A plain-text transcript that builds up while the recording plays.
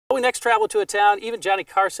When we next travel to a town, even Johnny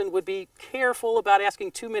Carson would be careful about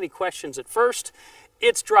asking too many questions at first.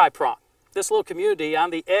 It's Dry Prong. This little community on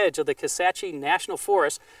the edge of the Kisatchie National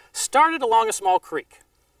Forest started along a small creek.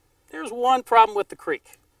 There's one problem with the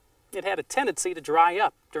creek. It had a tendency to dry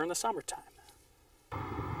up during the summertime.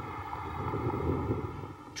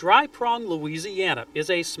 Dry Prong, Louisiana is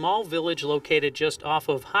a small village located just off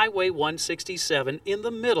of Highway 167 in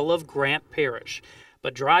the middle of Grant Parish.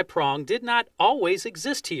 But Dry Prong did not always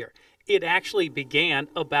exist here. It actually began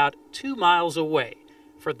about 2 miles away.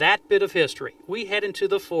 For that bit of history, we head into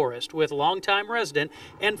the forest with longtime resident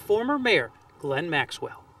and former Mayor Glynn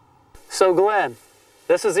Maxwell. So Glynn,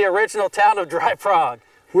 this is the original town of Dry Prong.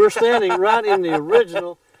 We're standing right in the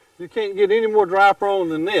original. You can't get any more Dry Prong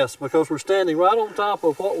than this, because we're standing right on top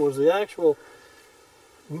of what was the actual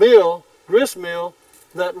mill, grist mill,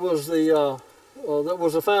 that was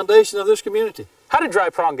the foundation of this community. How did Dry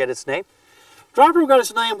Prong get its name? Dry Prong got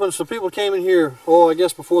its name when some people came in here, I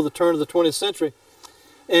guess before the turn of the 20th century,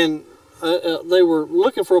 and they were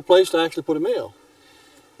looking for a place to actually put a mill.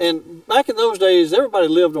 And back in those days, everybody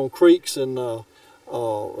lived on creeks and knew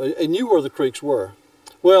where the creeks were.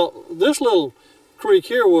 Well, this little creek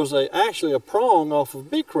here was actually a prong off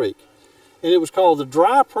of Big Creek, and it was called the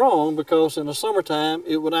Dry Prong because in the summertime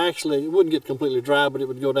it wouldn't get completely dry, but it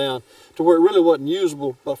would go down to where it really wasn't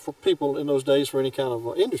usable for people in those days for any kind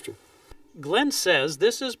of industry. Glynn says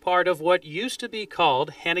this is part of what used to be called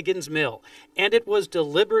Hannigan's Mill, and it was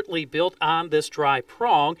deliberately built on this Dry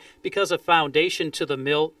Prong because a foundation to the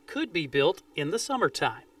mill could be built in the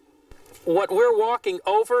summertime. What we're walking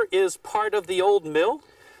over is part of the old mill?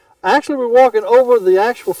 Actually, we're walking over the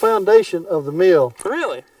actual foundation of the mill.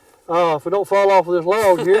 Really? If we don't fall off of this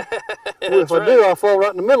log here, if I do, I'll fall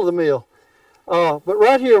right in the middle of the mill. But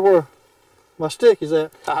right here where my stick is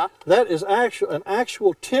at, that is an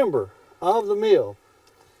actual timber of the mill.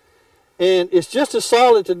 And it's just as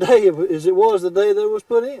solid today as it was the day that it was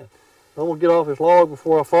put in. I'm going to get off this log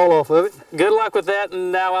before I fall off of it. Good luck with that,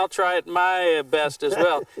 and now I'll try it my best as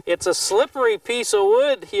well. It's a slippery piece of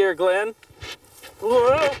wood here, Glynn.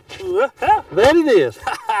 That it is.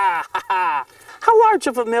 How large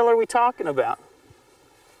of a mill are we talking about?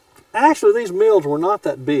 Actually, these mills were not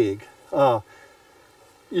that big.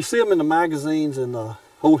 You see them in the magazines and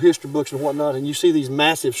old history books and whatnot, and you see these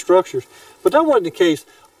massive structures. But that wasn't the case.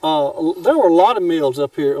 There were a lot of mills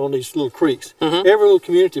up here on these little creeks. Every little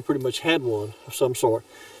community pretty much had one of some sort.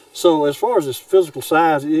 So as far as its physical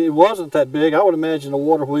size, it wasn't that big. I would imagine a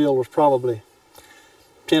water wheel was probably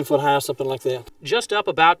 10 foot high, something like that. Just up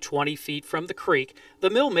about 20 feet from the creek, the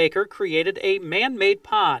mill maker created a man-made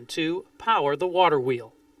pond to power the water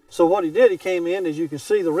wheel. So what he did, he came in, as you can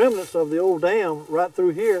see, the remnants of the old dam right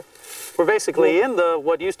through here. We're basically in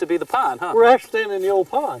what used to be the pond, huh? We're actually standing in the old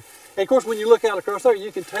pond. And of course, when you look out across there,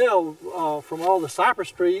 you can tell from all the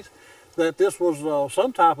cypress trees that this was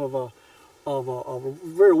some type of a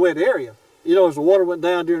very wet area. You know, as the water went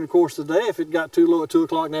down during the course of the day, if it got too low at 2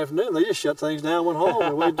 o'clock in the afternoon, they just shut things down, went home,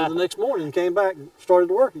 and waited until the next morning and came back and started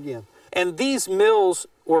to work again. And these mills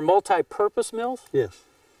were multi-purpose mills? Yes,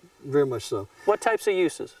 very much so. What types of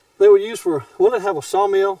uses? They were used for, well, they'd have a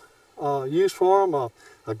sawmill used for them,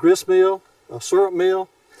 a grist mill, a syrup mill.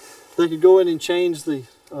 They could go in and change the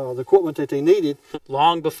equipment that they needed.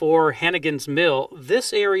 Long before Hannigan's Mill,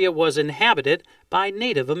 this area was inhabited by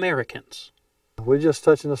Native Americans. We're just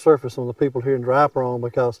touching the surface on the people here in Dry Prong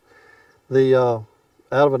because out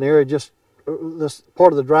of an area this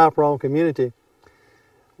part of the Dry Prong community,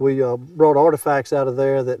 we brought artifacts out of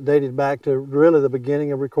there that dated back to really the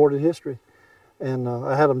beginning of recorded history. And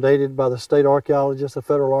I had them dated by the state archaeologist, the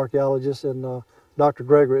federal archaeologist, and Dr.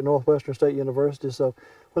 Gregory at Northwestern State University. So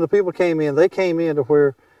when the people came in, they came in to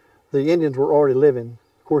where the Indians were already living.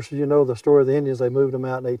 Of course, you know the story of the Indians. They moved them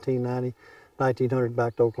out in 1890, 1900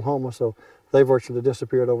 back to Oklahoma, so they virtually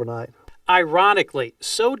disappeared overnight. Ironically,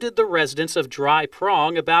 so did the residents of Dry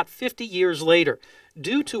Prong about 50 years later.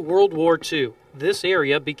 Due to World War II, this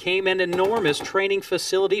area became an enormous training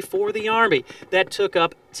facility for the Army that took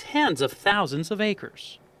up tens of thousands of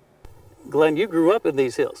acres. Glynn, you grew up in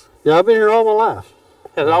these hills. Yeah, I've been here all my life.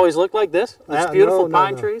 Has it always looked like this? These beautiful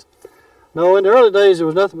pine trees? No, in the early days there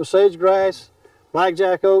was nothing but sagegrass,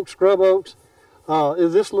 blackjack oaks, scrub oaks.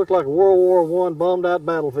 This looked like a World War I bombed out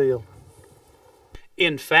battlefield.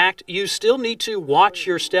 In fact, you still need to watch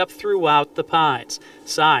your step throughout the pines.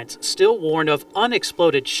 Signs still warn of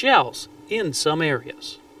unexploded shells in some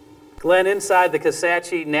areas. Glynn, inside the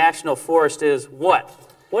Kisatchie National Forest is what?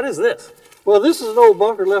 What is this? Well, this is an old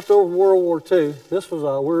bunker left over from World War II. This was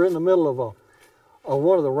we're in the middle of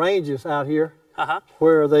one of the ranges out here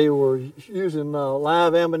where they were using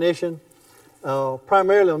live ammunition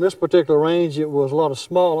Primarily on this particular range, it was a lot of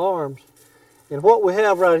small arms. And what we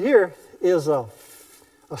have right here is a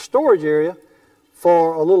storage area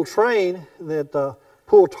for a little train that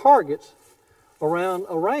pulled targets around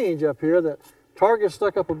a range up here. That targets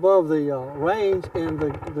stuck up above the range, and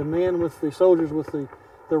the men with the soldiers with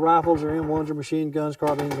the rifles or M1s or machine guns,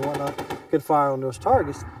 carbines and whatnot could fire on those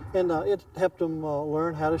targets. And it helped them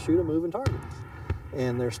learn how to shoot a moving target.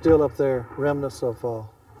 And there's still up there remnants of the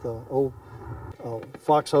old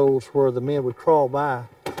foxholes where the men would crawl by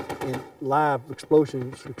and live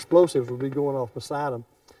explosives would be going off beside them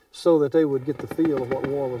so that they would get the feel of what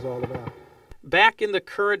war was all about. Back in the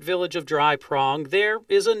current village of Dry Prong, there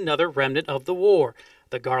is another remnant of the war,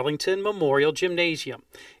 the Garlington Memorial Gymnasium.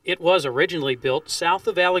 It was originally built south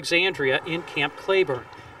of Alexandria in Camp Claiborne.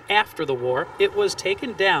 After the war, it was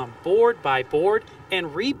taken down board by board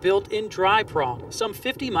and rebuilt in Dry Prong, some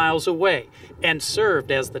 50 miles away, and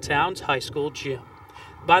served as the town's high school gym.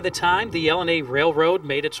 By the time the L&A Railroad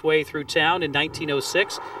made its way through town in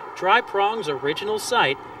 1906, Dry Prong's original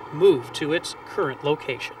site moved to its current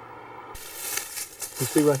location. You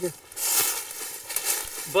see right here?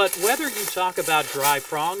 But whether you talk about Dry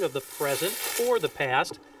Prong of the present or the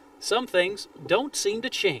past, some things don't seem to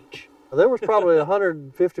change. There was probably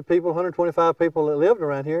 150 people, 125 people that lived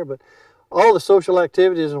around here, but all the social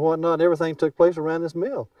activities and whatnot, everything took place around this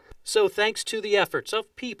mill. So thanks to the efforts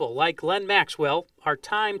of people like Glynn Maxwell, our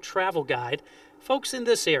time travel guide, folks in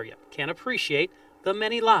this area can appreciate the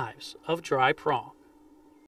many lives of Dry Prong.